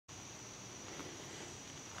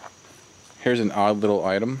Here's an odd little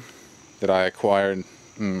item that I acquired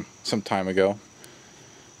some time ago.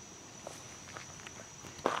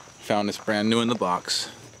 Found this brand new in the box.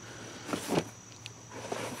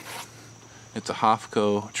 It's a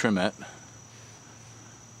Hoffco Trimette.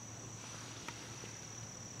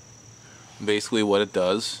 Basically what it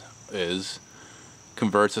does is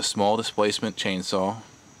converts a small displacement chainsaw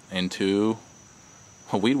into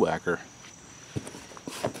a weed whacker.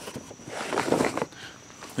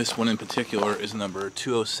 This one in particular is number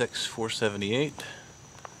 206478.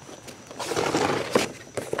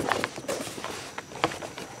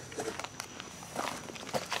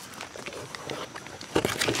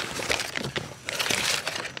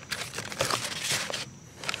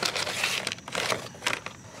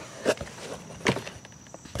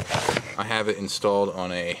 I have it installed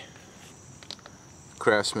on a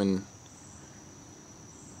Craftsman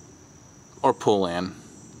or Pull-An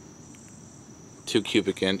 2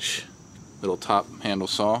 cubic inch little top handle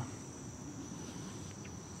saw,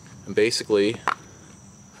 and basically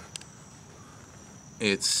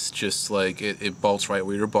it's just like it bolts right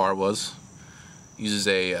where your bar was. Uses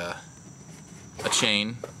a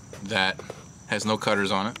chain that has no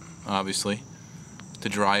cutters on it, obviously, to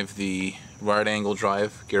drive the right angle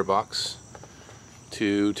drive gearbox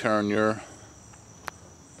to turn your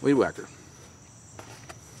weed whacker.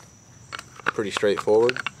 Pretty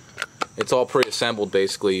straightforward. It's all pre-assembled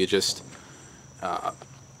basically. You just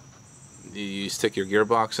you stick your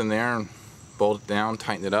gearbox in there and bolt it down,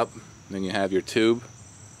 tighten it up, and then you have your tube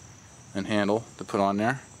and handle to put on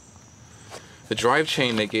there. The drive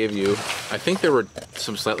chain they gave you, I think there were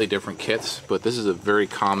some slightly different kits, but this is a very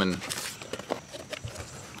common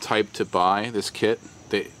type to buy, this kit.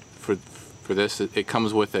 For this, it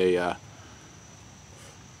comes with a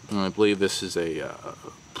I believe this is a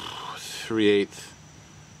 3/8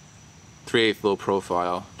 low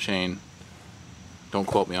profile chain. Don't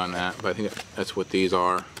quote me on that, but I think that's what these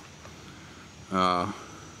are.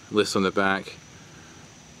 List on the back.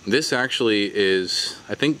 This actually is,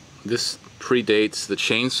 I think this predates the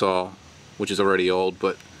chainsaw, which is already old,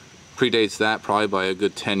 but predates that probably by a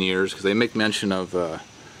good 10 years, because they make mention of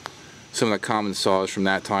some of the common saws from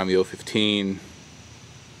that time, the 015,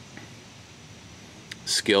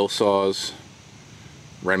 skill saws,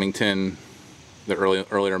 Remington, the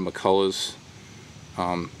earlier McCulloughs,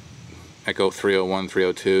 Echo 301,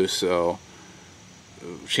 302. So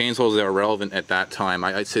chainsaws that are relevant at that time.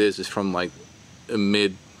 I'd say this is from like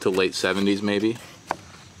mid to late 70s maybe.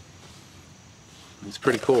 It's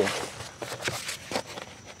pretty cool.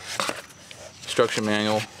 Instruction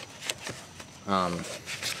manual.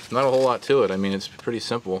 Not a whole lot to it. I mean, it's pretty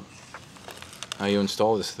simple how you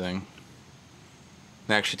install this thing.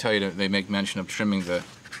 They actually tell you that they make mention of trimming the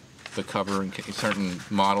cover in certain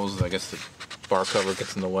models. I guess the bar cover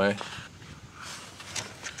gets in the way.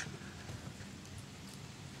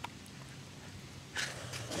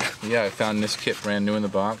 Yeah, I found this kit brand new in the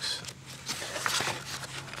box.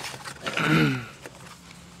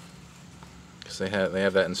 Because they have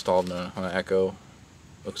that installed on an Echo,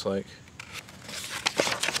 looks like.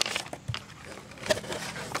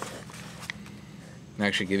 They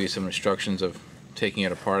actually give you some instructions of taking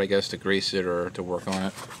it apart, I guess, to grease it or to work on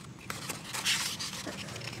it.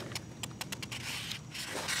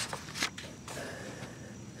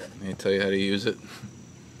 They tell you how to use it,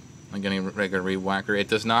 like any regular weed whacker. It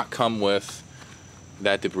does not come with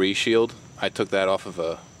that debris shield. I took that off of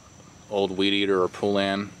a old weed eater or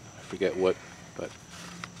Pull-An, I forget what, but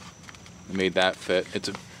I made that fit. It's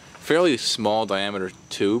a fairly small diameter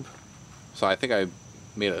tube, so I think I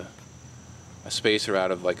made a spacer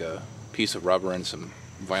out of like a piece of rubber and some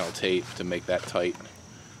vinyl tape to make that tight.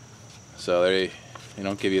 So they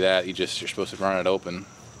don't give you that. You're supposed to run it open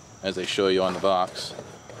as they show you on the box.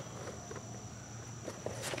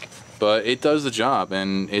 But it does the job,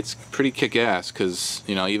 and it's pretty kick-ass, because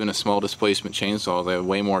even a small displacement chainsaw, they have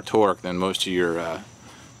way more torque than most of your I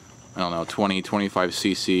don't know, 20-25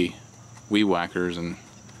 cc weed whackers, and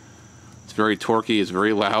it's very torquey. It's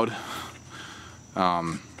very loud.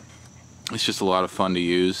 It's just a lot of fun to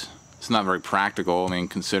use. It's not very practical, I mean,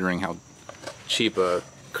 considering how cheap a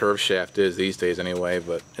curve shaft is these days anyway,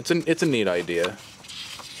 but it's a neat idea.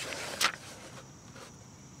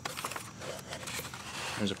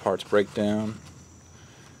 There's a parts breakdown,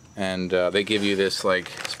 and they give you this like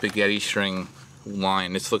spaghetti string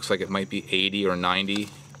line. This looks like it might be 80 or 90,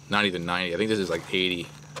 not even 90. I think this is like 80,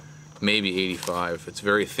 maybe 85. It's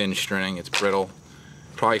very thin string, it's brittle,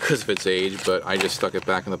 probably because of its age, but I just stuck it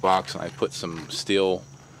back in the box and I put some steel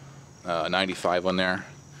 95 on there.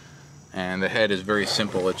 And the head is very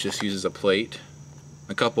simple. It just uses a plate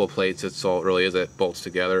a couple of plates. It's all it really is that bolts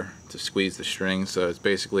together to squeeze the string. So it's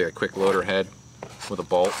basically a quick loader head with a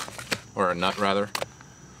bolt, or a nut rather.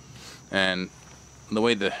 And the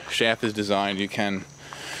way the shaft is designed,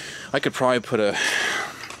 I could probably put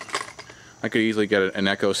I could easily get an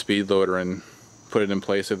Echo speed loader and put it in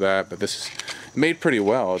place of that, but this is made pretty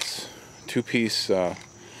well. It's two-piece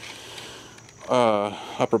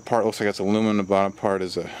upper part looks like it's aluminum, the bottom part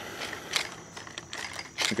is like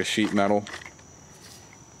a sheet metal.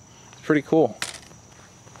 It's pretty cool.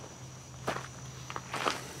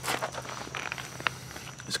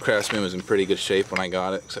 This Craftsman was in pretty good shape when I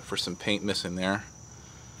got it, except for some paint missing there.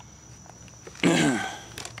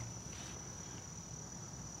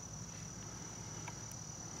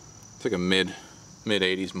 It's like a mid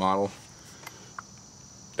 80s model.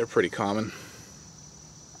 They're pretty common.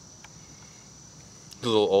 It's a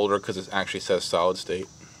little older because it actually says solid state.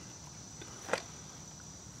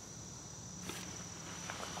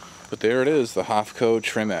 But there it is, the Hoffco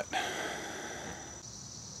Trimette.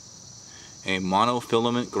 A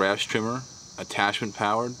monofilament grass trimmer, attachment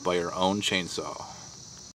powered by your own chainsaw.